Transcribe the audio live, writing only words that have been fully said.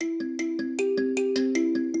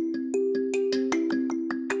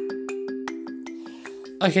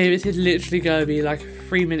Okay, this is literally going to be like a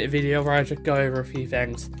 3-minute video where I just go over a few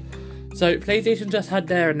things. So, PlayStation just had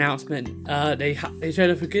their announcement. They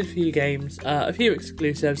showed off a good few games, a few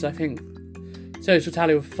exclusives, I think. Total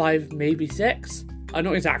tally of 5, maybe 6. I'm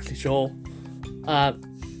not exactly sure.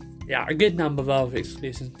 Yeah, a good number of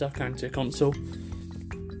exclusive stuff going to a console.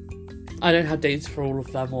 I don't have dates for all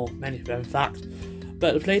of them, or many of them in fact.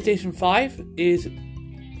 But the PlayStation 5 is...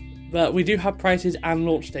 But we do have prices and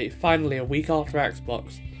launch date finally a week after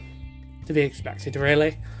Xbox. To be expected,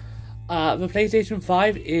 really. The PlayStation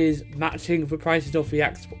 5 is matching the prices of the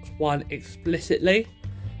Xbox One explicitly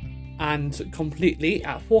and completely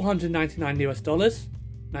at $499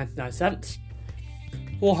 99 cents,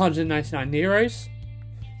 499 euros,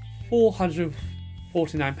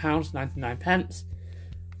 £449.99.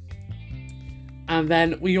 And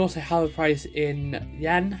then we also have a price in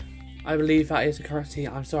yen. I believe that is the currency,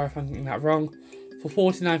 I'm sorry if I'm getting that wrong, for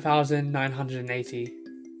 49,980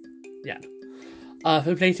 yen. For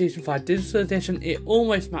the PlayStation 5 Digital Edition, it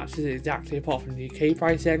almost matches exactly apart from the UK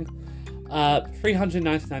pricing.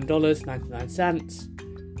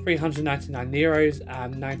 $399.99, 399 euros,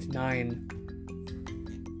 and 99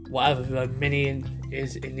 whatever the mini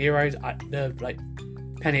is in euros. The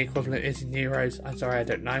penny equivalent is in euros. I'm sorry, I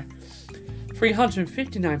don't know.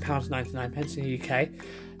 £359.99 in the UK.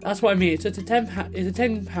 That's what I mean. It's a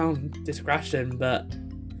 £10 discretion, but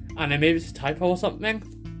I don't know, maybe it's a typo or something.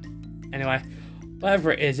 Anyway,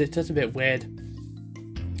 whatever it is, it's just a bit weird.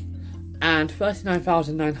 And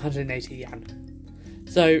 39,980 yen.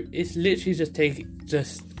 So it's literally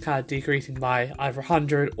just kind of decreasing by either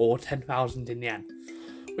 100 or 10,000 in yen,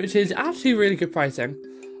 which is actually really good pricing.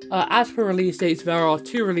 As for release dates, there are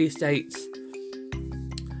 2 release dates.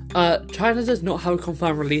 China does not have a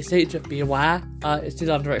confirmed release date, just be aware. It's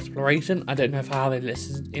still under exploration. I don't know if I have it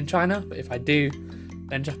listed in China, but if I do,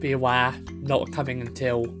 then just be aware, not coming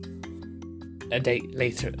until a date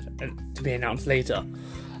later, to be announced later.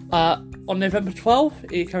 On November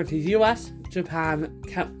 12th, it currently US, Japan,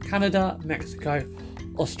 Canada, Mexico,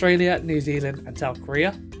 Australia, New Zealand, and South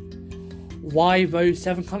Korea. Why those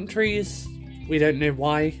 7 countries? We don't know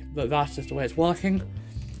why, but that's just the way it's working.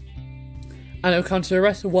 And it'll come to the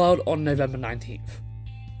rest of the world on November 19th.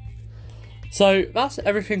 So that's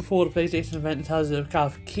everything for the PlayStation event in terms of kind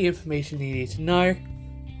of key information you need to know.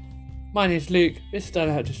 My name is Luke, this is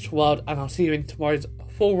Dino Digital World, and I'll see you in tomorrow's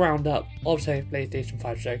full roundup of Sony PlayStation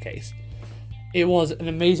 5 Showcase. It was an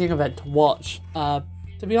amazing event to watch. To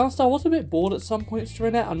be honest, I was a bit bored at some points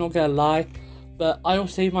during it, I'm not going to lie, but I will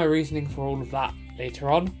save my reasoning for all of that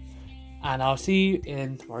later on, and I'll see you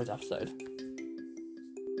in tomorrow's episode.